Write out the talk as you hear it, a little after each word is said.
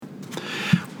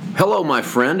Hello, my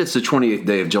friend. It's the 28th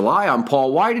day of July. I'm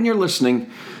Paul White, and you're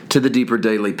listening to the Deeper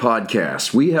Daily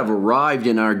Podcast. We have arrived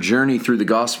in our journey through the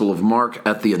Gospel of Mark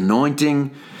at the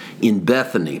Anointing in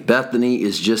Bethany. Bethany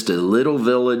is just a little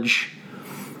village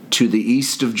to the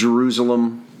east of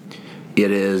Jerusalem. It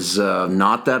is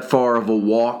not that far of a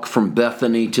walk from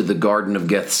Bethany to the Garden of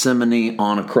Gethsemane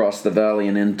on across the valley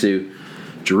and into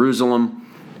Jerusalem,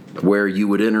 where you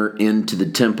would enter into the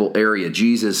temple area.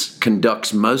 Jesus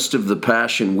conducts most of the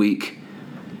Passion Week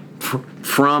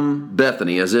from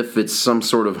Bethany as if it's some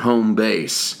sort of home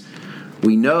base.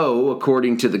 We know,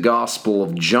 according to the Gospel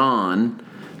of John,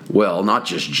 well, not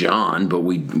just John, but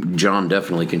John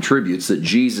definitely contributes, that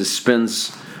Jesus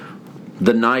spends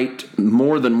the night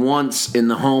more than once in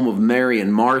the home of Mary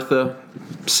and Martha,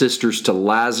 sisters to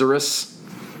Lazarus.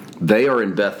 They are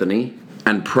in Bethany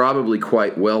and probably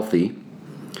quite wealthy.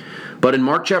 But in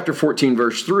Mark chapter 14,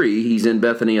 verse 3, he's in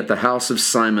Bethany at the house of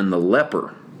Simon the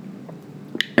leper.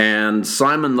 And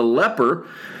Simon the leper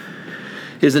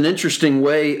is an interesting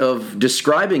way of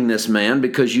describing this man,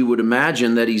 because you would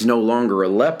imagine that he's no longer a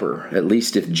leper. At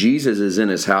least if Jesus is in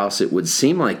his house, it would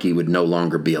seem like he would no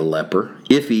longer be a leper.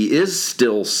 If he is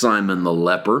still Simon the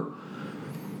leper,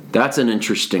 that's an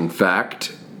interesting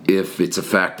fact, if it's a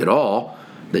fact at all,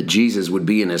 that Jesus would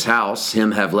be in his house,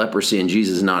 him have leprosy, and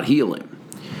Jesus not heal him.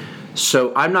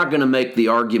 So I'm not going to make the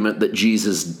argument that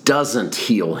Jesus doesn't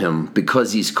heal him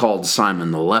because he's called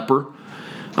Simon the leper.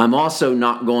 I'm also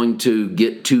not going to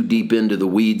get too deep into the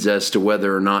weeds as to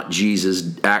whether or not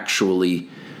Jesus actually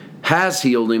has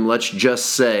healed him. Let's just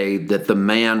say that the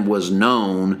man was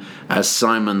known as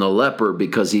Simon the leper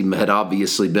because he had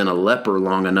obviously been a leper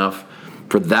long enough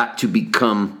for that to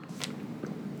become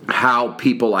how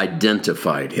people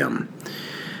identified him.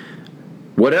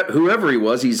 Whoever he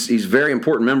was, he's a very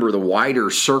important member of the wider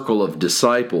circle of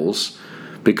disciples,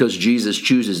 because Jesus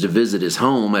chooses to visit his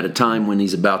home at a time when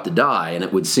he's about to die. And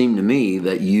it would seem to me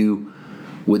that you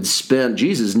would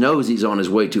Jesus knows he's on his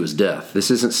way to his death.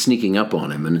 This isn't sneaking up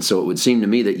on him. And so it would seem to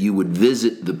me that you would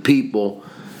visit the people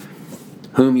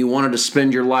whom you wanted to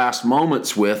spend your last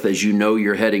moments with, as you know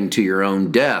you're heading to your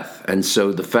own death. And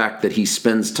so the fact that he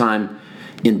spends time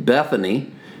in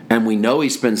Bethany, and we know he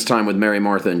spends time with Mary,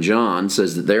 Martha, and John,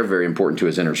 says that they're very important to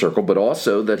his inner circle, but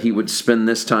also that he would spend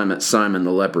this time at Simon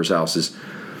the leper's house is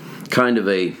kind of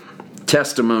a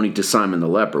testimony to Simon the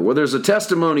leper. Well, there's a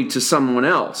testimony to someone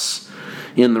else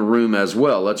in the room as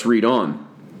well. Let's read on.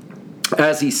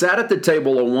 As he sat at the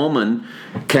table, a woman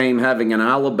came having an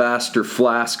alabaster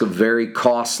flask of very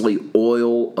costly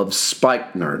oil of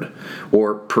spikenard,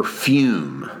 or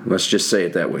perfume. Let's just say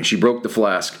it that way. She broke the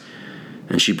flask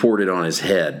and she poured it on his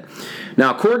head.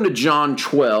 Now, according to John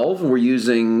 12, we're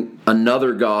using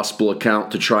another gospel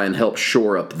account to try and help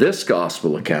shore up this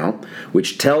gospel account,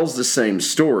 which tells the same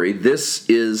story. This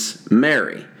is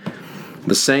Mary.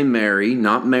 The same Mary,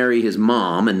 not Mary, his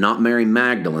mom, and not Mary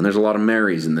Magdalene. There's a lot of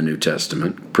Marys in the New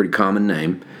Testament. Pretty common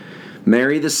name.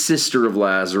 Mary, the sister of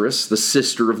Lazarus, the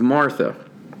sister of Martha.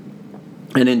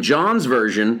 And in John's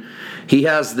version, he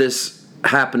has this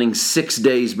happening 6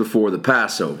 days before the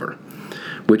Passover,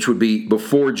 which would be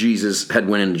before Jesus had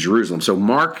went into Jerusalem. So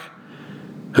Mark,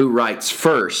 who writes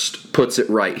first, puts it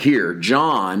right here.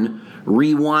 John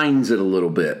rewinds it a little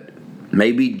bit.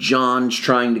 Maybe John's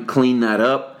trying to clean that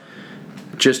up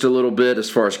just a little bit as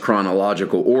far as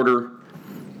chronological order.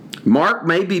 Mark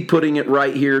may be putting it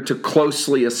right here to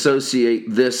closely associate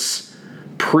this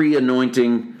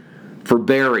pre-anointing for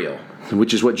burial,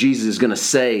 which is what Jesus is going to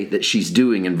say that she's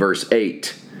doing in verse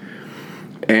 8.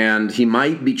 And he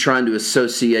might be trying to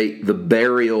associate the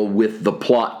burial with the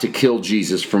plot to kill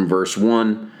Jesus from verse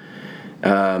 1.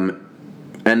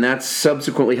 And that's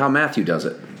subsequently how Matthew does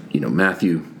it.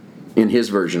 Matthew in his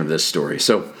version of this story.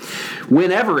 So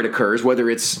whenever it occurs, whether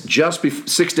it's just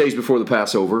 6 days before the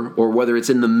Passover or whether it's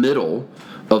in the middle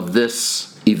of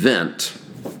this event,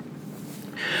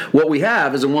 what we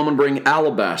have is a woman bringing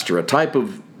alabaster, a type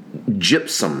of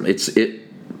gypsum.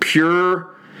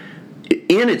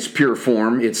 In its pure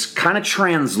form, it's kind of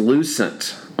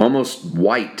translucent, almost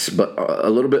white, but a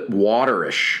little bit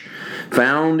waterish,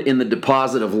 found in the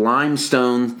deposit of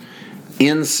limestone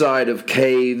inside of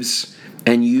caves,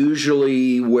 and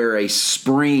usually where a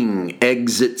spring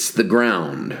exits the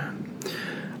ground.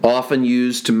 Often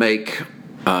used to make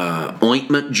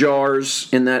ointment jars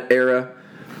in that era,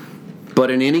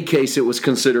 but in any case, it was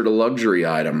considered a luxury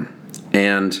item.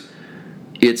 And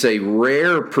it's a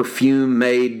rare perfume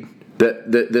made.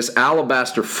 This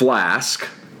alabaster flask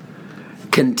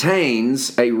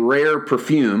contains a rare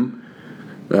perfume.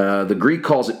 The Greek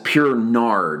calls it pure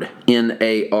nard,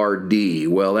 N-A-R-D.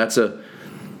 Well, that's a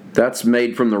That's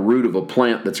made from the root of a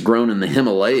plant that's grown in the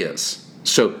Himalayas.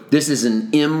 So this is an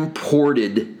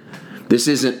imported, this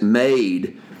isn't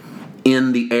made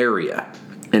in the area.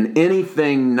 And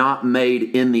anything not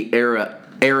made in the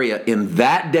area in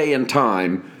that day and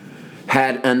time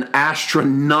had an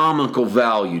astronomical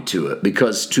value to it,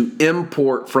 because to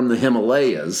import from the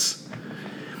Himalayas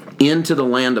into the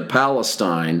land of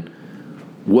Palestine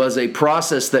was a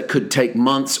process that could take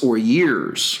months or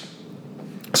years.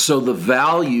 So the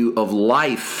value of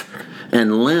life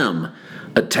and limb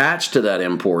attached to that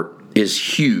import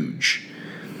is huge.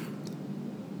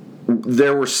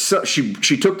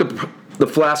 She took the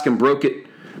flask and broke it,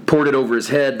 poured it over his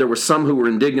head. There were some who were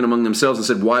indignant among themselves and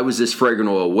said, "Why was this fragrant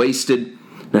oil wasted?"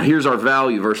 Now here's our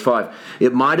value, verse 5.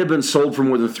 It might have been sold for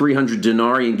more than 300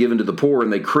 denarii and given to the poor,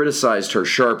 and they criticized her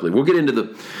sharply. We'll get into the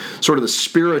sort of the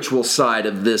spiritual side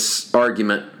of this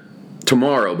argument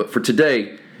tomorrow, but for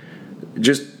today,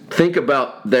 just think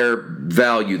about their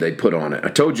value they put on it. I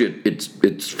told you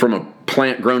it's from a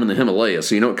plant grown in the Himalayas,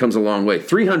 so you know it comes a long way.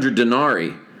 300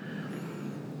 denarii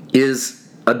is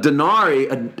a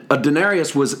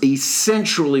denarius was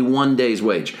essentially one day's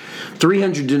wage.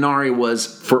 300 denarii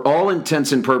was, for all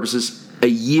intents and purposes, a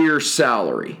year's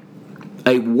salary.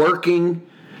 A working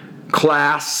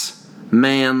class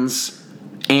man's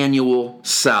annual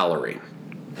salary.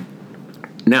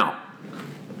 Now,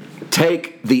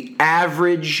 take the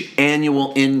average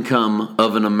annual income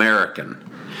of an American.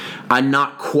 I'm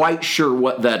not quite sure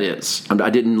what that is.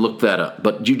 I didn't look that up,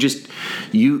 but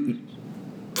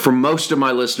for most of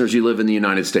my listeners, you live in the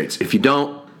United States. If you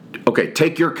don't, okay,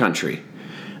 take your country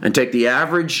and take the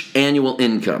average annual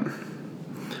income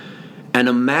and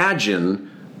imagine,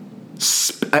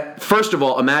 first of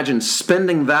all, imagine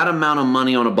spending that amount of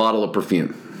money on a bottle of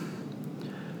perfume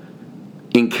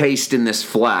encased in this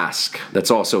flask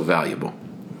that's also valuable.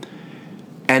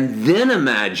 And then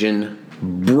imagine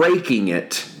breaking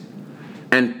it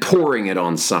and pouring it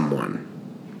on someone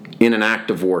in an act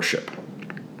of worship.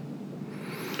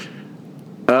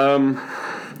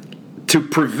 To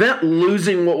prevent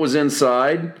losing what was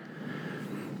inside,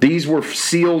 these were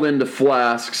sealed into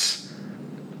flasks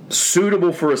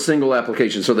suitable for a single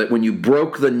application, so that when you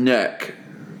broke the neck,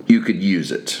 you could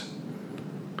use it.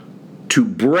 To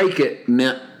break it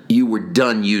meant you were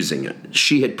done using it.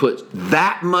 She had put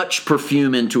that much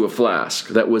perfume into a flask.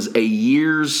 That was a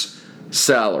year's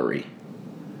salary.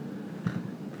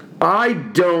 I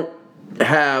don't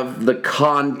have the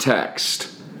context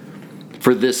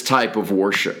for this type of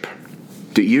worship.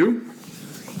 Do you?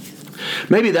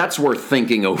 Maybe that's worth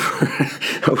thinking over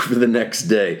the next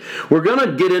day. We're going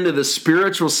to get into the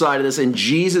spiritual side of this and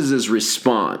Jesus'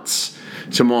 response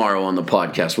tomorrow on the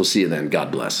podcast. We'll see you then.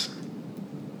 God bless.